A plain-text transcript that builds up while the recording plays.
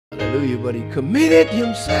Hallelujah. But he committed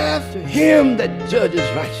himself to him that judges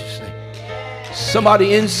righteously.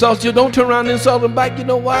 Somebody insults you, don't turn around and insult them back. You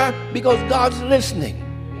know why? Because God's listening.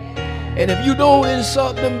 And if you don't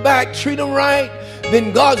insult them back, treat them right,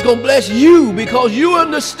 then God's going to bless you because you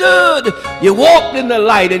understood. You walked in the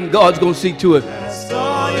light and God's going to see to it. Cast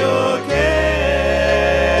all your cares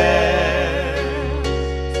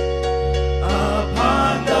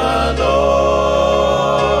upon the Lord.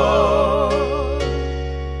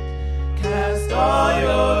 Cast all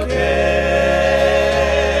your cares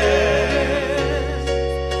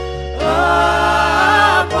upon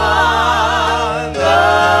the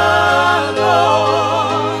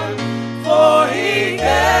Lord, for He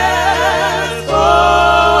cares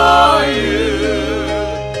for you,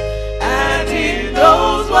 and He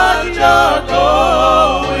knows what you're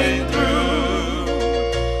going through.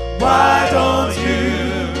 Why don't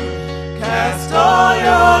you cast all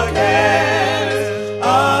your cares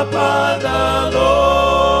upon the Lord?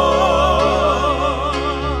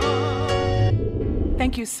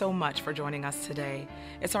 Thank you so much for joining us today.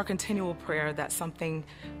 It's our continual prayer that something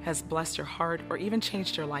has blessed your heart or even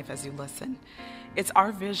changed your life as you listen. It's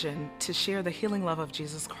our vision to share the healing love of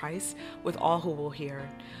Jesus Christ with all who will hear.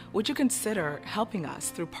 Would you consider helping us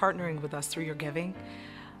through partnering with us through your giving?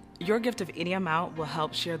 Your gift of any amount will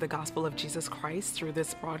help share the gospel of Jesus Christ through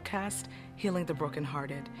this broadcast, Healing the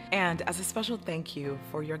Brokenhearted. And as a special thank you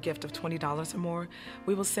for your gift of $20 or more,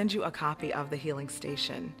 we will send you a copy of The Healing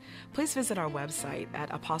Station. Please visit our website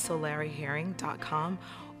at apostlelarryherring.com,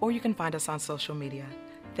 or you can find us on social media.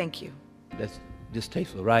 Thank you. That's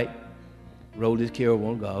distasteful, right? Roll this care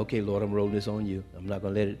on God. Okay, Lord, I'm rolling this on you. I'm not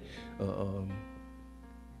going to let it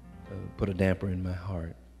put a damper in my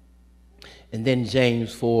heart. And then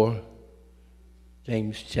James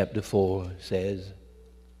chapter 4 says,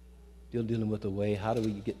 still dealing with the way, how do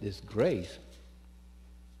we get this grace?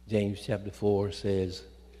 James chapter 4 says,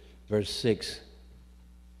 verse 6,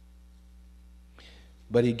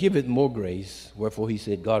 but he giveth more grace, wherefore he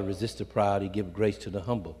said, God resist the proud, he give grace to the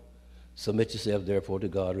humble. Submit yourself therefore to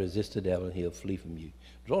God, resist the devil, and he'll flee from you.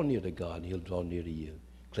 Draw near to God, and he'll draw near to you.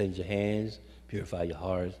 Cleanse your hands, purify your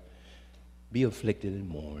hearts, be afflicted and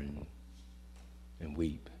mourn, and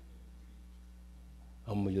weep.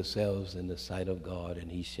 Humble yourselves in the sight of God,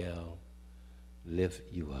 and he shall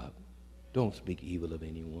lift you up. Don't speak evil of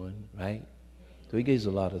anyone, right? So he gives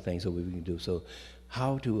a lot of things that we can do. So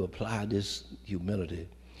how to apply this humility.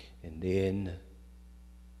 And then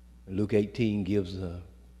Luke 18 gives a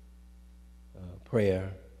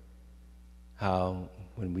prayer, how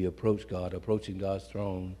when we approach God, approaching God's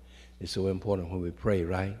throne is so important when we pray,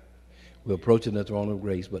 right? We're approaching the throne of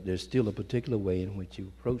grace, but there's still a particular way in which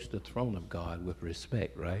you approach the throne of God with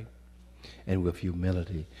respect, right? And with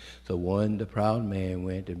humility. So the proud man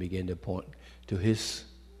went and began to point to his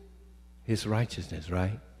righteousness,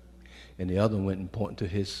 right? And the other went and pointed to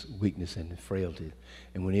his weakness and his frailty.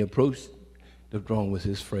 And when he approached the throne with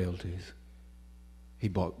his frailties,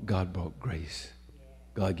 God brought grace.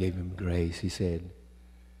 God gave him grace. He said,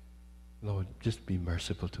 Lord, just be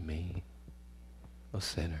merciful to me, a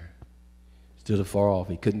sinner. Still afar off.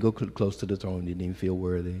 He couldn't go close to the throne. He didn't even feel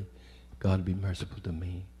worthy. God, be merciful to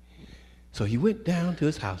me. So he went down to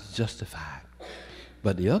his house justified.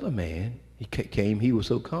 But the other man, he came, he was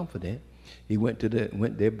so confident. He went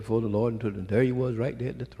there before the Lord, and there he was right there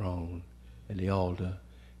at the throne, at the altar,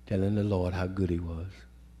 telling the Lord how good he was.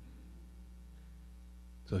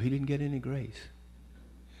 So he didn't get any grace.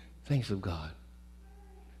 Thanks of God.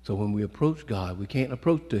 So when we approach God, we can't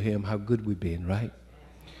approach to him how good we've been, right?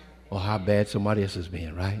 Or how bad somebody else has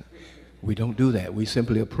been, right? We don't do that. We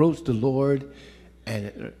simply approach the Lord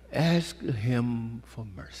and ask him for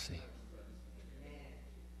mercy.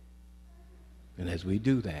 And as we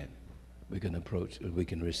do that, we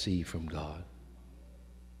can receive from God.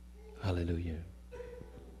 Hallelujah.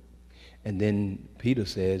 And then Peter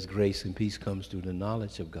says, grace and peace comes through the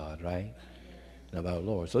knowledge of God, right? And of our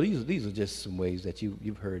Lord. So these are just some ways that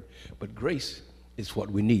you've heard. But grace is what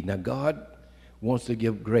we need. Now God wants to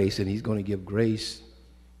give grace, and he's going to give grace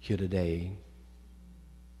here today.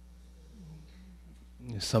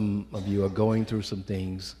 Some of you are going through some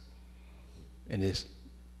things, and it's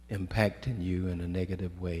impacting you in a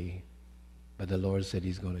negative way. But the Lord said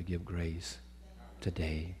he's going to give grace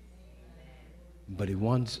today. But he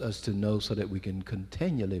wants us to know so that we can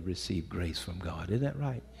continually receive grace from God. Isn't that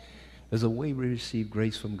right? There's a way we receive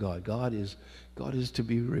grace from God. God is to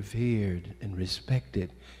be revered and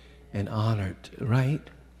respected and honored, right?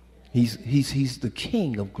 He's the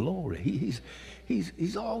King of glory.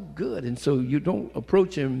 He's all good. And so you don't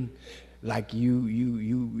approach him like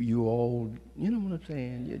you all, you know what I'm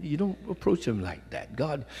saying? You don't approach him like that.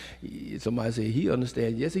 God, somebody say he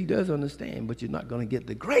understands. Yes, he does understand, but you're not going to get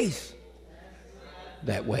the grace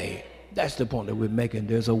that way. That's the point that we're making.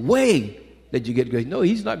 There's a way that you get grace. No,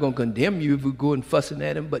 he's not going to condemn you if you go and fussing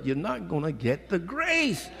at him, but you're not going to get the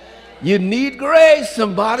grace. You need grace,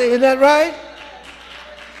 somebody. Is that right?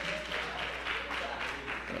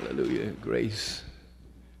 Hallelujah. Grace.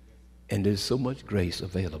 And there's so much grace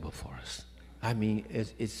available for us. I mean,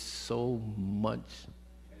 it's so much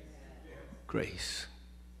grace.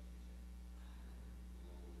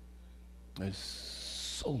 There's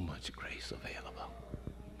so much grace available.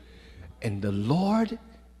 And the Lord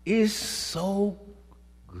is so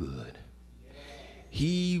good.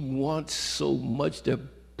 He wants so much to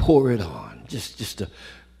pour it on, just to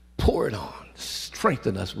pour it on,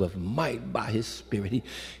 strengthen us with might by his Spirit.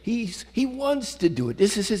 He wants to do it.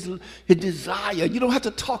 This is his desire. You don't have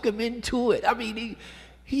to talk him into it. I mean,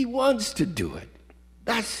 he wants to do it.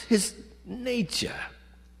 That's his nature,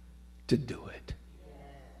 to do it.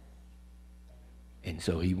 And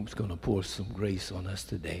so he was going to pour some grace on us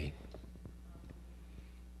today.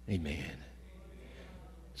 Amen.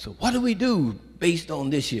 So what do we do based on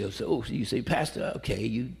this year? So you say, Pastor, okay,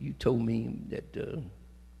 you told me that,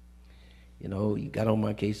 you got on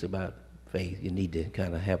my case about faith. You need to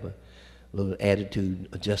kind of have a little attitude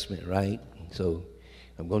adjustment, right? So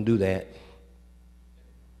I'm going to do that.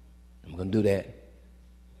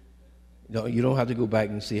 No, you don't have to go back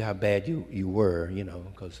and see how bad you were,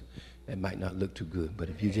 because that might not look too good. But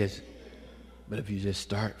if you just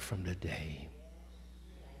start from today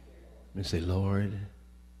and say, Lord,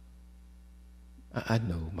 I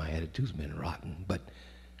know my attitude's been rotten, but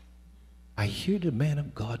I hear the man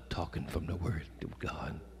of God talking from the word of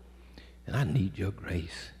God, and I need your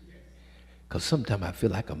grace, because sometimes I feel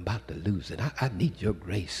like I'm about to lose it. I need your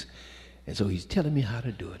grace. And so he's telling me how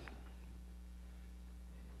to do it.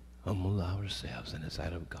 Humble ourselves in the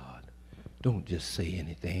sight of God. Don't just say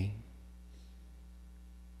anything,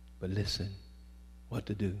 but listen what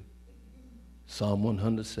to do. Psalm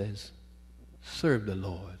 100 says, serve the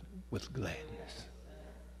Lord with gladness.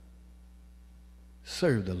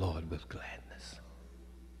 Serve the Lord with gladness.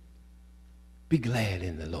 Be glad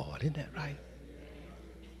in the Lord. Isn't that right?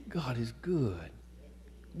 God is good.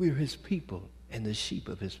 We're his people and the sheep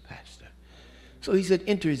of his pasture. So he said,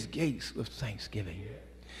 enter his gates with thanksgiving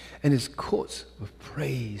and his courts with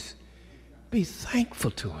praise. Be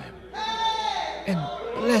thankful to him and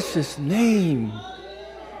bless his name,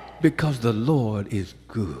 because the Lord is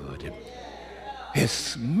good.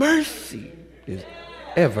 His mercy is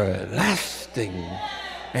everlasting,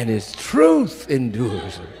 and his truth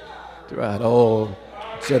endures throughout all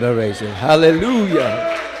generations.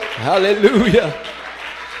 Hallelujah. Hallelujah.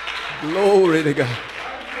 Glory to God.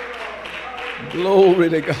 Glory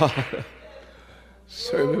to God.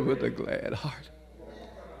 Serve him with a glad heart.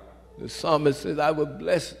 The psalmist says, I will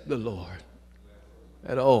bless the Lord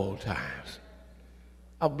at all times.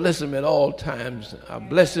 I'll bless him at all times. I'll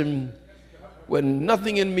bless him when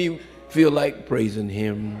nothing in me feel like praising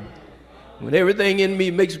him. When everything in me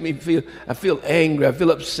makes me feel, I feel angry, I feel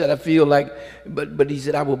upset, I feel like, but he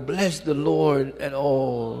said, I will bless the Lord at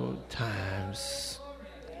all times.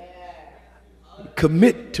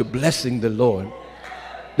 Commit to blessing the Lord.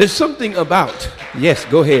 There's something about, yes,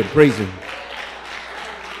 go ahead, praise him.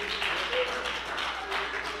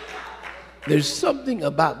 There's something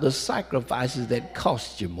about the sacrifices that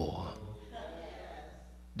cost you more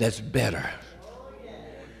that's better.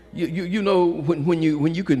 You know, when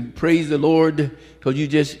you can praise the Lord because you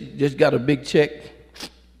just got a big check,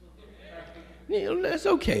 that's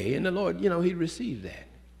okay. And the Lord, he received that.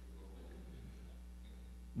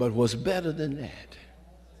 But what's better than that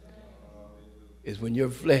is when your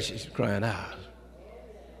flesh is crying out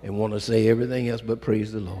and want to say everything else but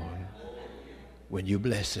praise the Lord. When you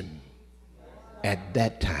bless him at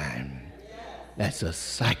that time, that's a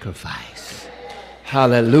sacrifice.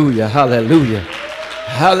 Hallelujah, hallelujah.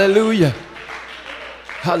 Hallelujah.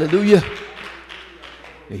 Hallelujah.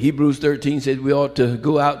 Hebrews 13 said we ought to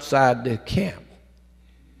go outside the camp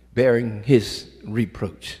bearing his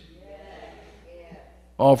reproach,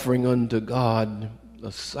 offering unto God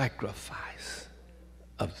a sacrifice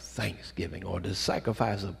of thanksgiving, or the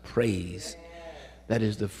sacrifice of praise that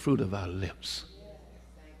is the fruit of our lips,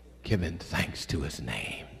 giving thanks to his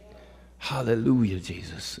name. Hallelujah,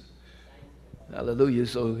 Jesus. Hallelujah.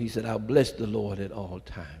 So he said, I'll bless the Lord at all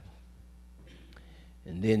times.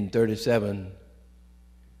 And then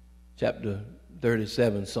chapter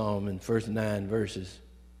 37, Psalm, in first 9 verses,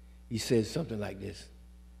 he says something like this.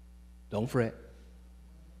 Don't fret.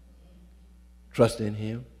 Trust in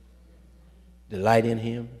him. delight in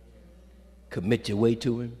him, commit your way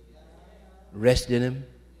to him, rest in him,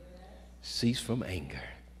 cease from anger.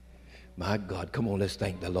 My God, come on, let's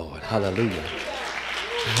thank the Lord. Hallelujah.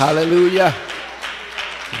 Hallelujah.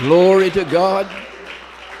 Glory to God.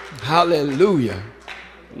 Hallelujah.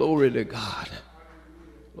 Glory to God.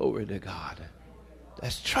 Glory to God.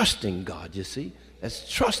 That's trusting God, you see. That's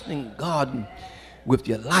trusting God with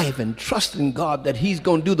your life and trusting God that he's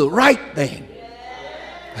going to do the right thing.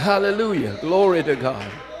 Hallelujah. Glory to God.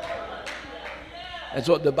 That's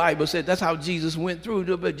what the Bible said. That's how Jesus went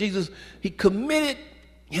through. But Jesus, he committed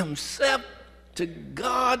himself to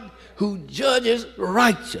God who judges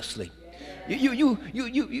righteously.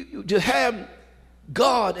 To have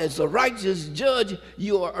God as a righteous judge,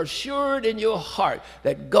 you are assured in your heart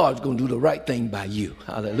that God's going to do the right thing by you.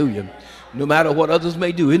 Hallelujah. No matter what others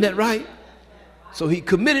may do. Isn't that right? So he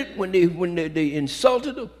committed when they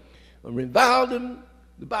insulted him or reviled him.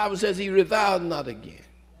 The Bible says he reviled not again.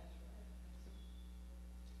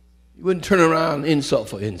 He wouldn't turn around insult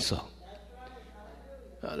for insult.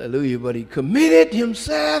 Hallelujah. But he committed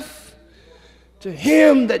himself to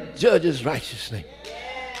him that judges righteously.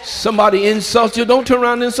 Somebody insults you, don't turn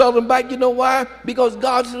around and insult them back. You know why? Because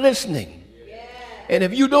God's listening. And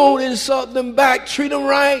if you don't insult them back, treat them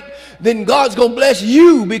right, then God's going to bless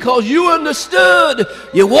you because you understood.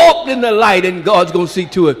 You walked in the light and God's going to see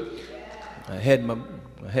to it. I had my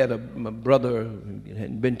brother, it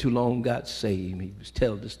hadn't been too long, got saved. He was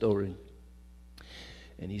telling the story.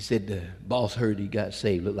 And he said the boss heard he got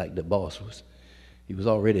saved. Looked like the boss he was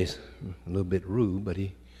already a little bit rude, but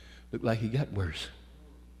he looked like he got worse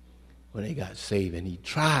when he got saved. And he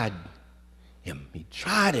tried him.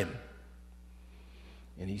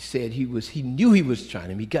 And he said he knew he was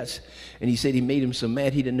trying him. And he said he made him so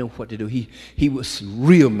mad he didn't know what to do. He was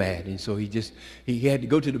real mad. And so he had to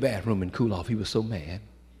go to the bathroom and cool off. He was so mad.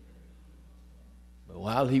 But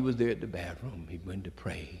while he was there at the bathroom, he went to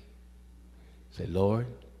pray. He said, Lord,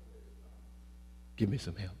 give me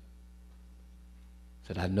some help. He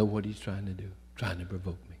said, I know what he's trying to do, trying to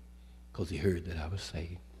provoke me, because he heard that I was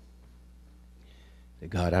saved. He said,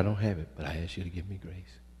 God, I don't have it, but I ask you to give me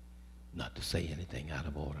grace not to say anything out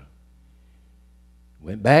of order.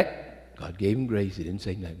 Went back, God gave him grace, he didn't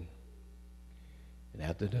say nothing. And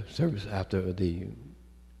after the service, after the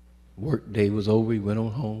work day was over, he went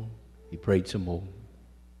on home, he prayed some more.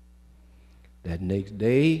 That next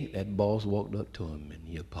day, that boss walked up to him and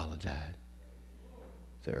he apologized.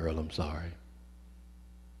 Said, Earl, I'm sorry.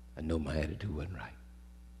 I know my attitude wasn't right.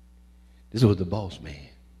 This was the boss man.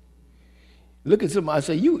 Look at somebody and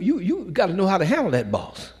say, you got to know how to handle that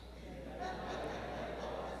boss.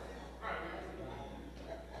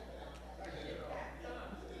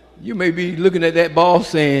 You may be looking at that boss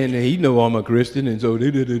saying, he know I'm a Christian, and so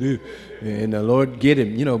and the Lord get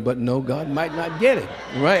him, but no, God might not get him,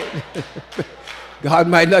 right? God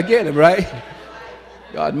might not get him, right?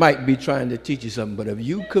 God might be trying to teach you something, but if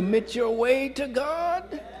you commit your way to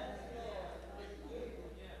God,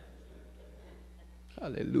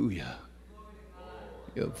 hallelujah,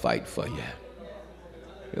 he'll fight for you.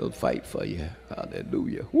 He'll fight for you.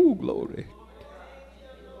 Hallelujah. Woo, glory.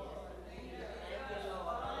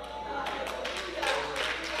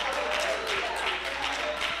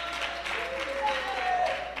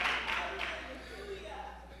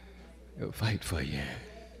 He'll fight for you.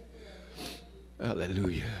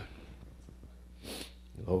 Hallelujah.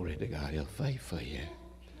 Glory to God. He'll fight for you.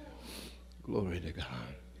 Glory to God.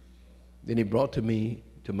 Then he brought to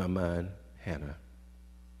my mind, Hannah.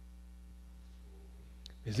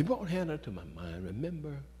 As he brought Hannah to my mind,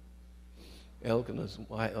 remember Elkanah's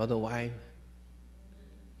other wife?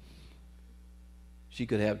 She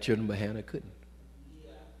could have children, but Hannah couldn't.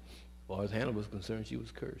 As far as Hannah was concerned, she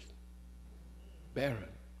was cursed. Barren.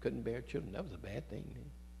 Couldn't bear children. That was a bad thing.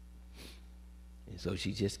 And so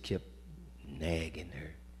she just kept nagging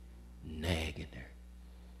her,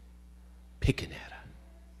 picking at her.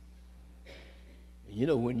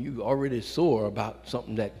 And when you already sore about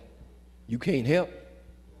something that you can't help,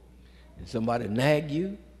 and somebody nag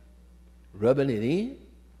you, rubbing it in,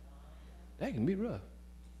 that can be rough.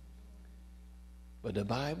 But the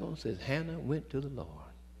Bible says Hannah went to the Lord,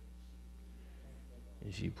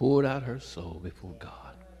 and she poured out her soul before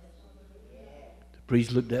God. The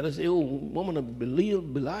priest looked at her and said, "Oh, woman of Belial,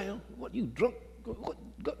 what, you drunk what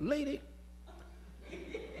lady?"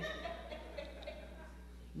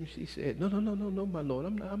 And she said, No, my Lord,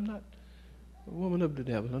 I'm not a woman of the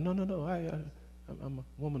devil. No, I'm a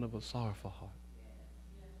woman of a sorrowful heart.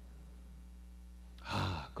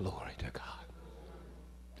 Ah, glory to God.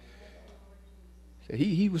 So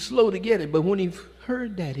he was slow to get it, but when he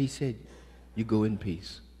heard that, he said, "You go in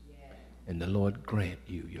peace, and the Lord grant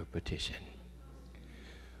you your petition.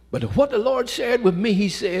 But what the Lord shared with me, he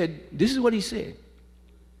said, this is what he said.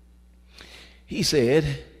 He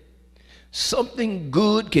said, something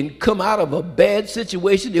good can come out of a bad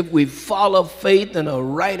situation if we follow faith and a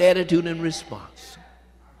right attitude and response.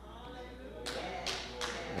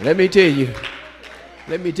 Let me tell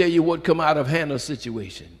you what come out of Hannah's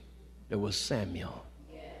situation. There was Samuel.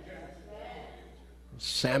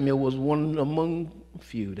 Samuel was one among a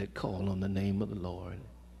few that called on the name of the Lord.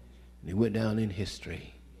 And he went down in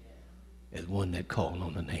history as one that called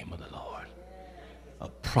on the name of the Lord. A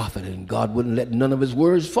prophet, and God wouldn't let none of his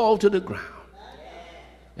words fall to the ground.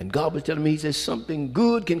 And God was telling me, he said, something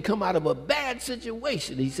good can come out of a bad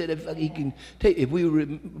situation. He said, if we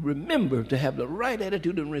remember to have the right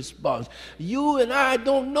attitude and response, you and I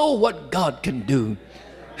don't know what God can do.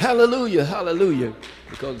 Hallelujah, hallelujah,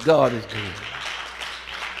 because God is good.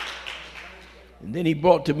 And then he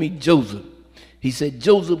brought to me Joseph. He said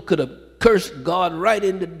Joseph could have cursed God right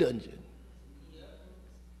in the dungeon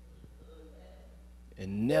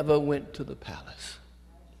and never went to the palace.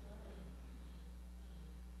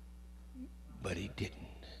 But he didn't.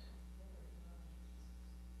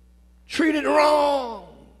 Treated wrong,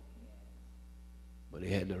 but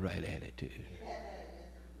he had the right attitude.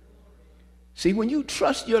 See, when you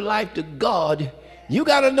trust your life to God, you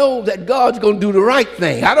got to know that God's going to do the right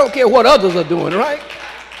thing. I don't care what others are doing, right?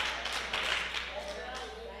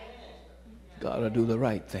 God will do the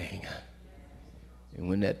right thing. And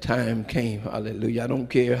when that time came, hallelujah, I don't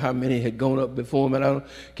care how many had gone up before him, and I don't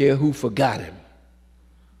care who forgot him.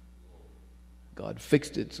 God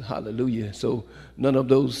fixed it, hallelujah, so none of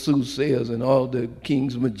those soothsayers and all the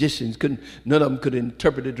king's magicians none of them could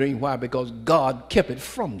interpret the dream. Why? Because God kept it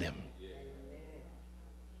from them.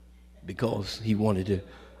 Because he wanted to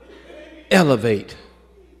elevate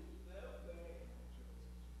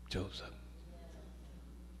Joseph.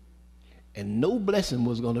 And no blessing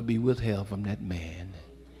was going to be withheld from that man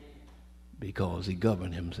because he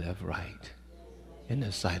governed himself right in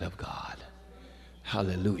the sight of God.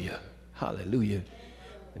 Hallelujah. Hallelujah.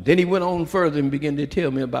 And then he went on further and began to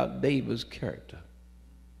tell me about David's character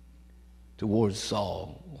towards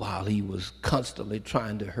Saul while he was constantly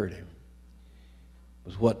trying to hurt him. It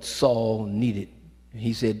was what Saul needed.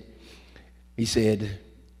 He said,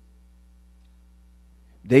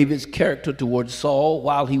 David's character towards Saul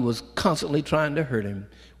while he was constantly trying to hurt him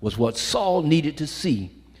was what Saul needed to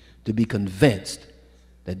see to be convinced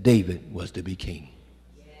that David was to be king.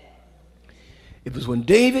 It was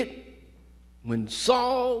when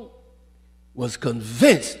Saul was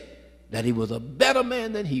convinced that he was a better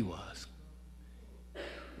man than he was,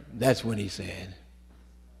 that's when he said,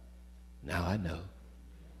 now I know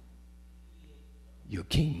you're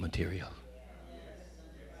king material.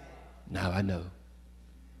 Now I know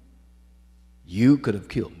you could have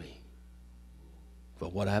killed me for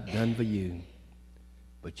what I've done for you,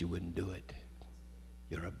 but you wouldn't do it.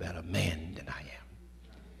 You're a better man than I am.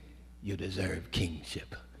 You deserve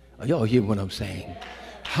kingship. Are y'all hear what I'm saying?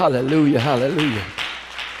 Hallelujah, hallelujah.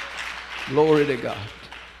 Glory to God.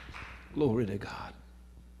 Glory to God.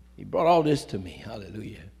 He brought all this to me.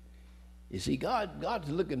 Hallelujah. You see, God's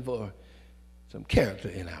looking for some character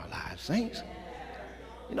in our lives, saints.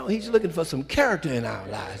 You know, he's looking for some character in our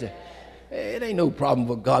lives. It ain't no problem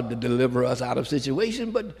for God to deliver us out of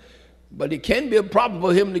situation, but it can be a problem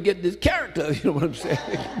for him to get this character. You know what I'm saying?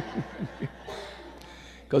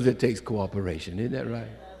 Because it takes cooperation. Isn't that right?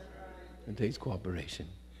 It takes cooperation.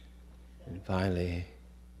 And finally,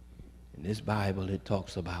 in this Bible, it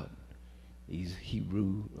talks about these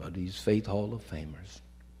these faith hall of famers.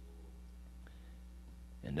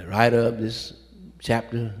 And the writer of this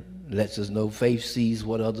chapter lets us know faith sees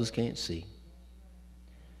what others can't see.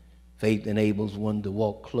 Faith enables one to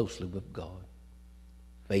walk closely with God.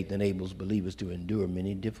 Faith enables believers to endure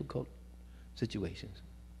many difficult situations.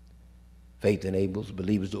 Faith enables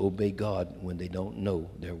believers to obey God when they don't know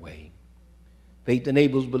their way. Faith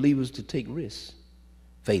enables believers to take risks.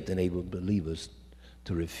 Faith enables believers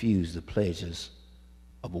to refuse the pleasures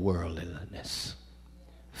of worldliness.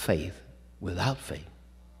 Faith, without faith,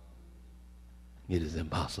 it is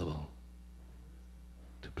impossible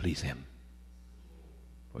to please him.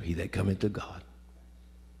 For he that cometh to God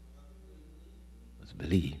must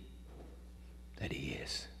believe that he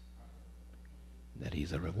is, that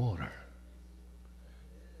he's a rewarder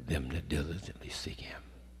of them that diligently seek him.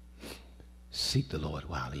 Seek the Lord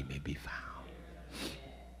while he may be found.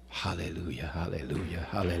 Hallelujah, hallelujah,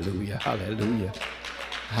 hallelujah, hallelujah,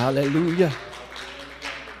 hallelujah.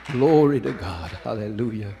 Glory to God,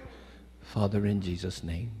 hallelujah. Father, in Jesus'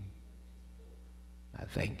 name, I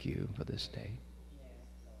thank you for this day.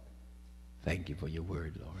 Thank you for your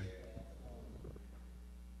word, Lord.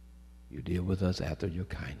 You deal with us after your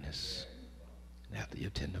kindness and after your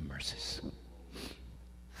tender mercies.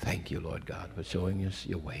 Thank you, Lord God, for showing us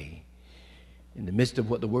your way. In the midst of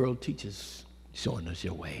what the world teaches, showing us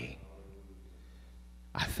your way.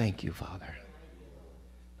 I thank you, Father.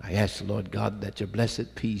 I ask, Lord God, that your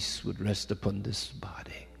blessed peace would rest upon this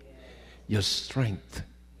body. Your strength,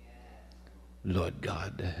 Lord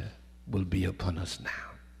God, will be upon us now.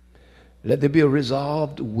 Let there be a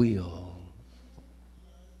resolved will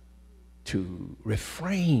to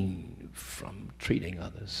refrain from treating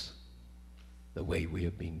others the way we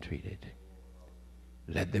are being treated.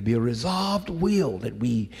 Let there be a resolved will that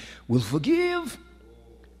we will forgive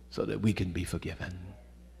so that we can be forgiven.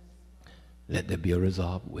 Let there be a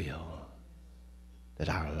resolved will that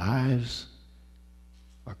our lives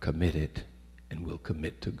are committed and will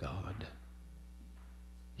commit to God.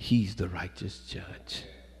 He's the righteous judge.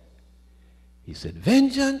 He said,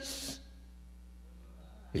 vengeance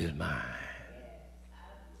is mine.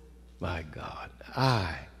 My God,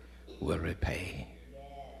 I will repay.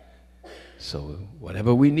 So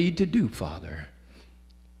whatever we need to do, Father,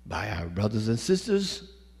 by our brothers and sisters,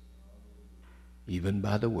 even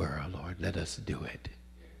by the world, Lord, let us do it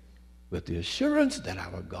with the assurance that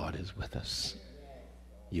our God is with us.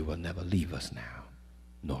 You will never leave us now,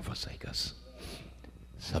 nor forsake us.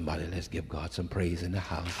 Somebody, let's give God some praise in the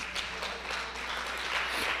house.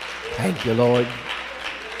 Thank you, Lord.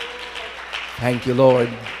 Thank you, Lord.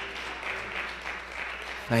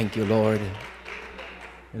 Thank you, Lord.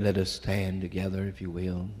 And let us stand together, if you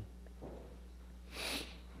will.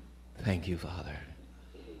 Thank you, Father.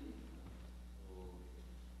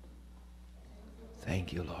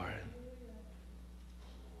 Thank you, Lord.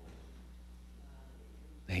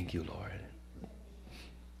 Thank you, Lord.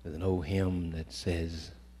 There's an old hymn that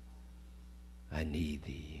says, I need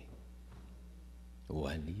thee. Oh,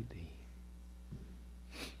 I need thee.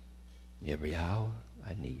 Every hour,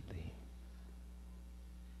 I need thee.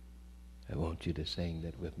 I want you to sing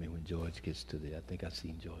that with me when George gets to the, I think I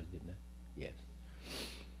seen George, didn't I? Yes.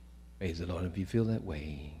 Praise the Lord. If you feel that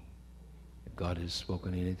way, if God has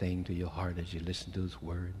spoken anything to your heart as you listen to his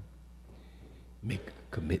word, make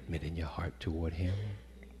a commitment in your heart toward him.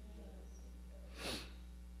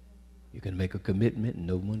 You can make a commitment and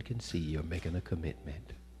no one can see you're making a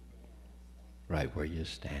commitment right where you're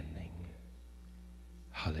standing.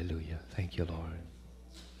 Hallelujah. Thank you, Lord.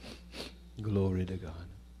 Glory to God.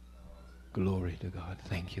 Glory to God.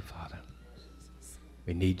 Thank you, Father.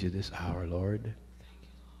 We need you this hour, Lord.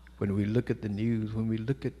 When we look at the news, when we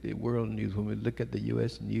look at the world news, when we look at the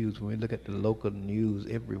U.S. news, when we look at the local news,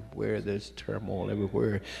 everywhere there's turmoil,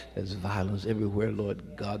 everywhere there's violence, everywhere, Lord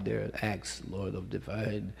God, there are acts, Lord, of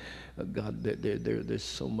divine. God, there's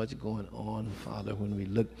so much going on, Father, when we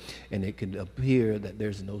look, and it can appear that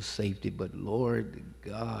there's no safety. But, Lord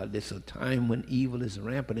God, it's a time when evil is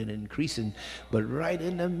rampant and increasing. But right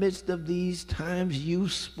in the midst of these times, you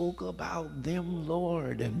spoke about them,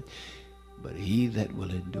 Lord. But he that will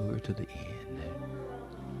endure to the end,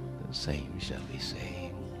 the same shall be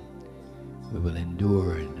saved. We will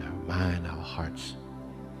endure in our mind, our hearts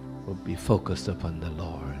will be focused upon the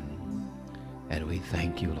Lord. And we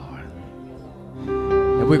thank you, Lord.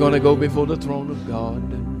 And we're going to go before the throne of God.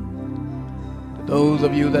 To those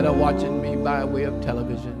of you that are watching me by way of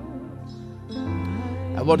television,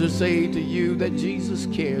 I want to say to you that Jesus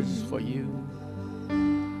cares for you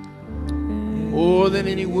more than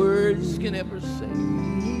any words can ever say.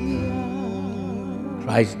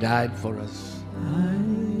 Christ died for us.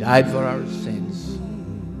 He died for our sins.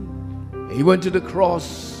 He went to the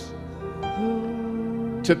cross,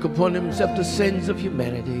 took upon himself the sins of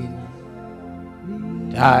humanity,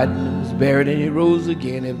 died and was buried, and he rose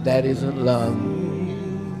again. If that isn't love,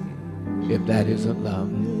 if that isn't love,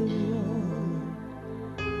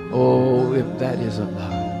 oh, if that isn't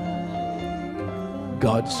love.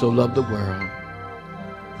 God so loved the world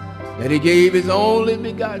that he gave his only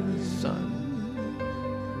begotten Son,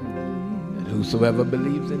 and whosoever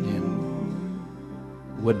believes in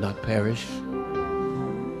him would not perish.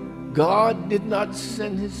 God did not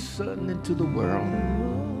send his Son into the world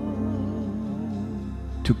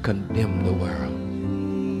to condemn the world,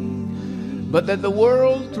 but that the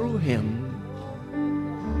world through him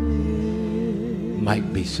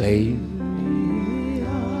might be saved.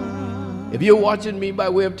 If you're watching me by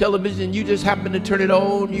way of television, you just happen to turn it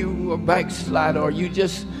on, you are backslide, or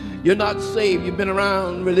you're not saved. You've been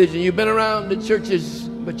around religion, you've been around the churches,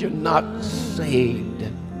 but you're not saved.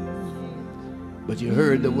 But you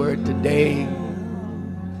heard the word today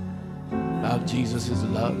about Jesus'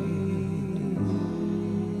 love.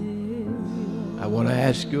 I want to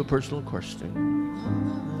ask you a personal question.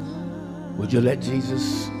 Would you let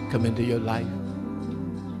Jesus come into your life?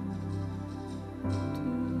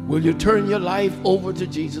 Will you turn your life over to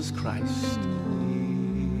Jesus Christ?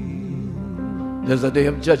 There's a day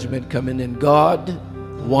of judgment coming, and God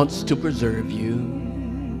wants to preserve you.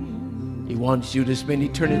 He wants you to spend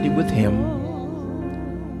eternity with Him.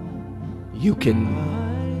 You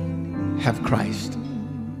can have Christ.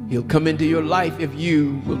 He'll come into your life if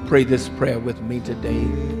you will pray this prayer with me today.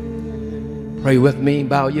 Pray with me.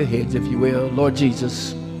 Bow your heads if you will. Lord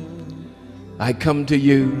Jesus, I come to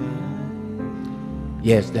you.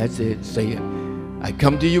 Yes, that's it. Say it. I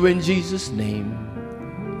come to you in Jesus' name.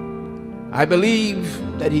 I believe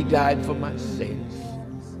that He died for my sins.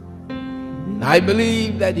 I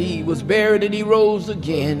believe that He was buried and He rose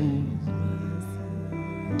again.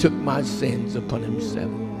 Took my sins upon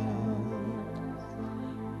Himself.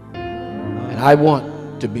 And I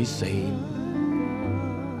want to be saved.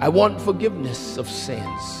 I want forgiveness of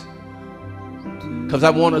sins. Because I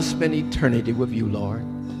want to spend eternity with you, Lord.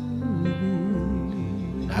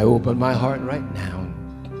 I open my heart right now,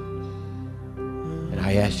 and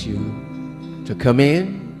I ask you to come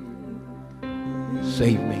in,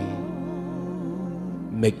 save me,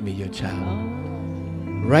 make me your child.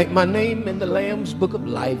 Write my name in the Lamb's Book of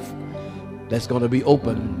Life that's going to be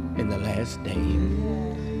open in the last day.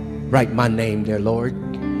 Write my name there, Lord.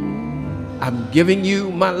 I'm giving you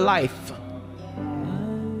my life.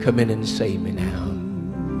 Come in and save me now.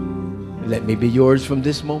 Let me be yours from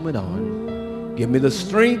this moment on. Give me the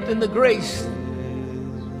strength and the grace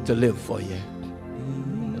to live for you.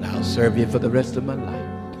 And I'll serve you for the rest of my life.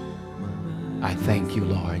 I thank you,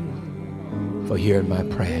 Lord, for hearing my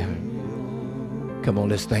prayer. Come on,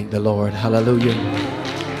 let's thank the Lord. Hallelujah.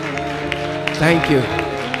 Thank you.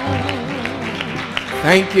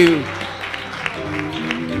 Thank you.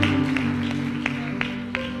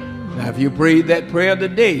 Now, if you prayed that prayer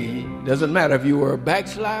today, doesn't matter if you were a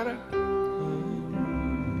backslider,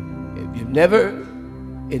 never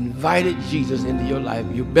invited Jesus into your life.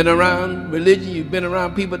 You've been around religion, you've been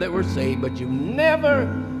around people that were saved, but you never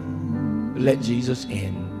let Jesus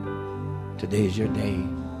in. Today is your day.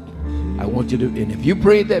 I want you to, and if you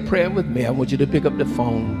prayed that prayer with me, I want you to pick up the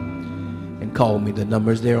phone and call me. The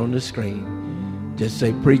number's there on the screen. Just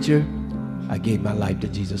say, preacher, I gave my life to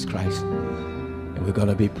Jesus Christ. And we're going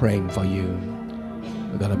to be praying for you.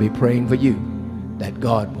 We're going to be praying for you that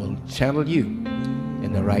God will channel you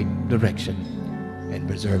in the right direction and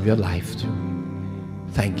preserve your life.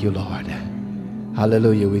 Thank you, Lord.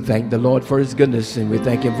 Hallelujah. We thank the Lord for His goodness, and we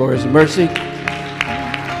thank Him for His mercy.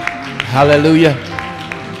 Hallelujah.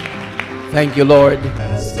 Thank you, Lord.